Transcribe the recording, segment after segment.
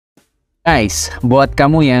Guys, buat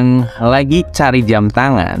kamu yang lagi cari jam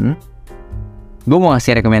tangan, gue mau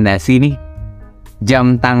ngasih rekomendasi nih.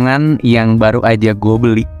 Jam tangan yang baru aja gue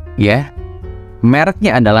beli ya.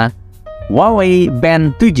 Mereknya adalah HUAWEI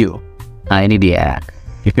Band 7. Nah ini dia.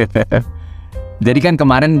 Jadi kan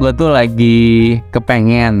kemarin gue tuh lagi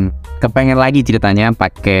kepengen lagi ceritanya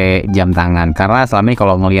pakai jam tangan. Karena selama ini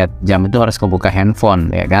kalau ngelihat jam itu harus kebuka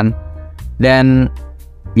handphone ya kan. Dan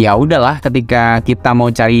ya udahlah, ketika kita mau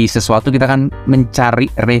cari sesuatu kita kan mencari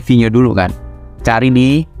reviewnya dulu kan. Cari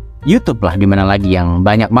di YouTube lah, dimana lagi yang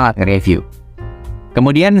banyak banget review.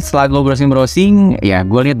 Kemudian setelah gue browsing ya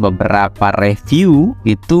gue lihat beberapa review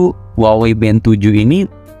itu HUAWEI Band 7 ini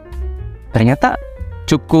ternyata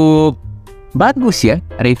cukup bagus ya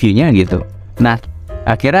reviewnya gitu. Nah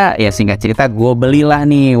akhirnya ya singkat cerita gue belilah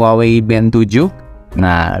nih HUAWEI Band 7.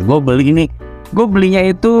 Nah gue belinya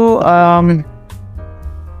itu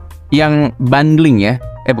yang bundling ya,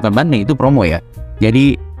 bukan bundling, itu promo ya.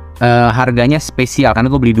 Jadi harganya spesial karena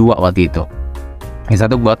gue beli dua waktu itu. Yang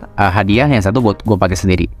satu buat hadiah, yang satu buat gue pakai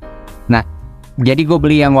sendiri. Nah, jadi gue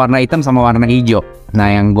beli yang warna hitam sama warna hijau.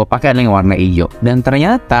 Nah, yang gue pakai adalah yang warna hijau. Dan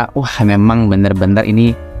ternyata, wah memang bener-bener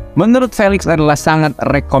ini menurut Felix adalah sangat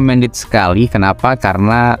recommended sekali. Kenapa?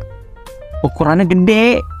 Karena ukurannya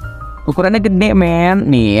gede, men,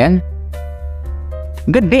 nih ya,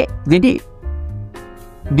 gede. Jadi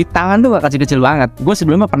di tangan tuh gak kecil-kecil banget. Gue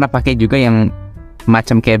sebelumnya pernah pakai juga yang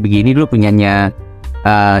macam kayak begini dulu, punyanya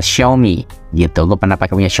Xiaomi gitu. Gue pernah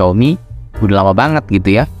pakai punya Xiaomi, udah lama banget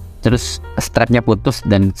gitu ya. Terus strapnya putus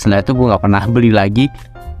dan setelah itu gue gak pernah beli lagi,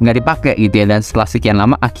 nggak dipakai gitu ya. Dan setelah sekian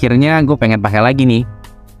lama akhirnya gue pengen pakai lagi nih.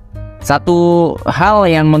 Satu hal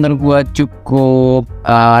yang menurut gue cukup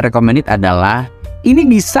recommended adalah ini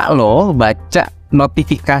bisa loh baca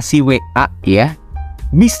notifikasi WA ya,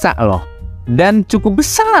 bisa loh. Dan cukup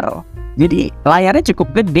besar, jadi layarnya cukup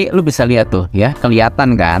gede, lu bisa lihat tuh ya,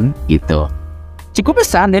 kelihatan kan gitu, cukup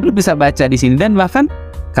besar dan lu bisa baca di sini. Dan bahkan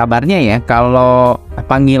kabarnya ya kalau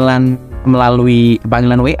melalui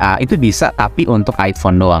panggilan WA itu bisa, tapi untuk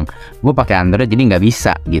iPhone doang. Gue pakai Android jadi nggak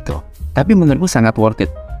bisa gitu, tapi menurutku sangat worth it.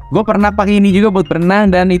 Gue pernah pakai ini juga buat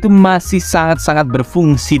berenang dan itu masih sangat-sangat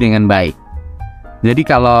berfungsi dengan baik. Jadi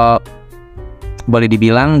kalau boleh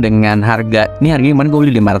dibilang dengan harga, ini harganya kemarin gue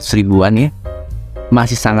beli 500 ribuan ya,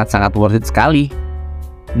 masih sangat-sangat worth it sekali.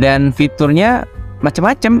 Dan fiturnya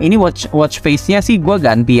macam-macam. Ini watch face-nya sih gue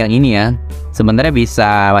ganti yang ini ya. Sebenarnya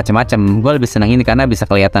bisa macam-macam. Gue lebih senang ini karena bisa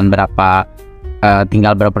kelihatan berapa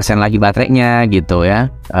tinggal berapa persen lagi baterainya gitu ya.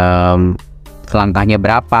 Langkahnya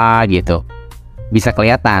berapa gitu. Bisa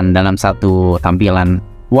kelihatan dalam satu tampilan.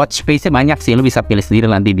 Watch face-nya banyak sih, lu bisa pilih sendiri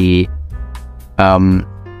nanti di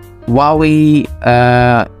HUAWEI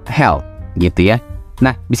Health gitu ya.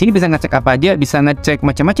 Nah, di sini bisa ngecek apa aja, bisa ngecek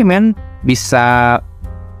macam-macam men. Bisa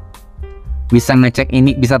ngecek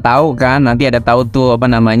ini, bisa tahu kan, nanti ada tahu tuh apa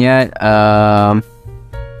namanya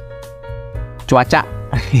cuaca.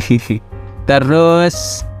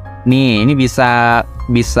 Terus nih, ini bisa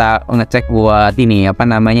ngecek buat ini apa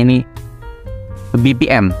namanya nih,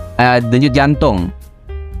 BPM, denyut jantung.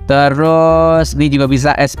 Terus ini juga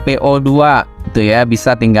bisa SpO2 gitu ya,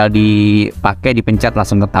 bisa tinggal dipakai, dipencet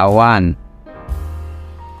langsung ketahuan.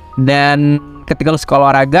 Dan ketika lu suka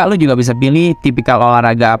olahraga, lu juga bisa pilih tipikal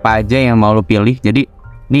olahraga apa aja yang mau lu pilih. Jadi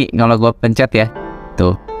nih kalau gue pencet ya,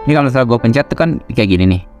 tuh, ini kalau misalnya gue pencet tuh kan kayak gini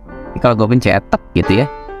nih. Ini kalau gue pencet tek gitu ya,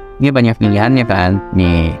 ini banyak pilihannya kan.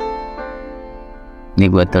 Nih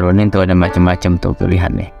gue turunin tuh, ada macam-macam tuh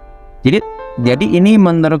pilihannya. Jadi ini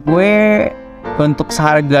menurut gue untuk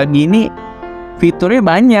seharga gini fiturnya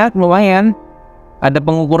banyak, lumayan. Ada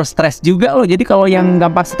pengukur stres juga loh, jadi kalau yang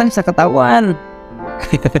gampang stres bisa ketahuan.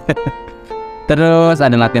 Terus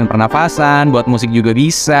ada latihan pernafasan, buat musik juga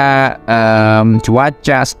bisa,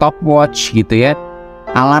 cuaca, stopwatch gitu ya,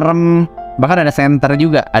 alarm, bahkan ada center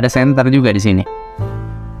juga di sini.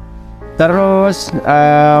 Terus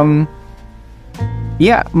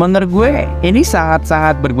ya menurut gue ini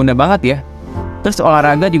sangat-sangat berguna banget ya. Terus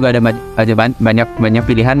olahraga juga ada banyak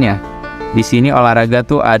pilihannya. Di sini olahraga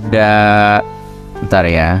tuh ada, bentar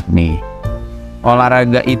ya, nih.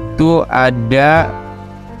 Olahraga itu ada,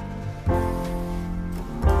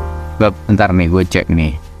 bentar nih gue cek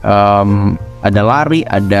nih. Ada lari,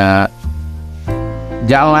 ada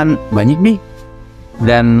jalan, banyak nih.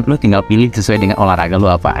 Dan lu tinggal pilih sesuai dengan olahraga lu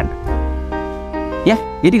apaan. Ya,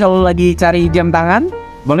 jadi kalau lagi cari jam tangan,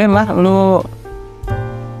 bolehlah lu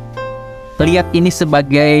lihat ini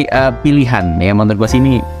sebagai pilihan ya. Menurut gue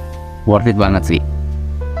sini worth it banget sih.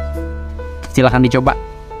 Silahkan dicoba,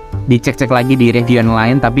 dicek-cek lagi di review yang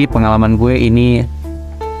lain, tapi pengalaman gue ini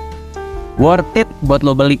worth it buat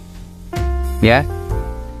lo beli ya.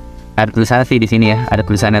 Ada tulisannya sih di sini ya, ada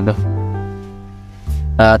tulisannya tuh.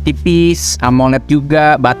 Tipis, AMOLED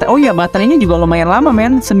juga. Oh iya, baterainya juga lumayan lama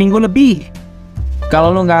men, seminggu lebih. Kalau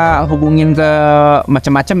lu nggak hubungin ke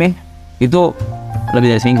macam-macam ya, itu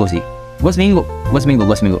lebih dari seminggu sih. Gue seminggu.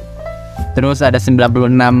 Terus ada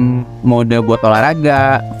 96 mode buat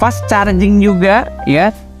olahraga, fast charging juga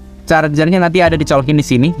ya. Chargernya nanti ada dicolokin di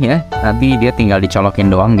sini ya. Nanti dia tinggal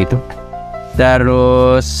dicolokin doang gitu.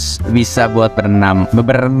 Terus bisa buat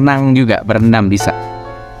berenang juga, berenam bisa.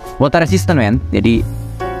 Water resistant men. Jadi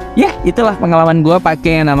ya itulah pengalaman gue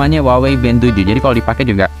pakai yang namanya HUAWEI Band 7. Jadi kalau dipakai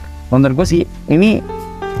juga menurut gue sih ini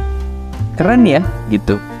keren ya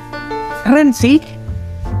gitu. Keren sih.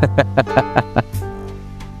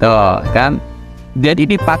 Tuh kan.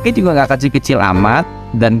 Jadi dipakai juga nggak kecil-kecil amat.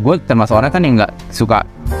 Dan gue termasuk orang kan yang nggak suka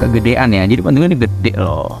kegedean ya. Jadi bentuknya ini gede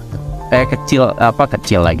loh. Kecil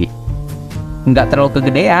lagi. Nggak terlalu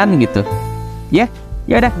kegedean gitu. Ya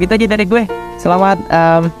udah gitu aja dari gue. Selamat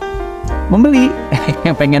membeli.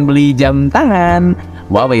 Yang pengen beli jam tangan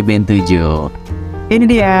HUAWEI Band 7. Ini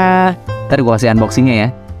dia. Ntar gue kasih unboxingnya ya.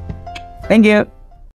 Thank you.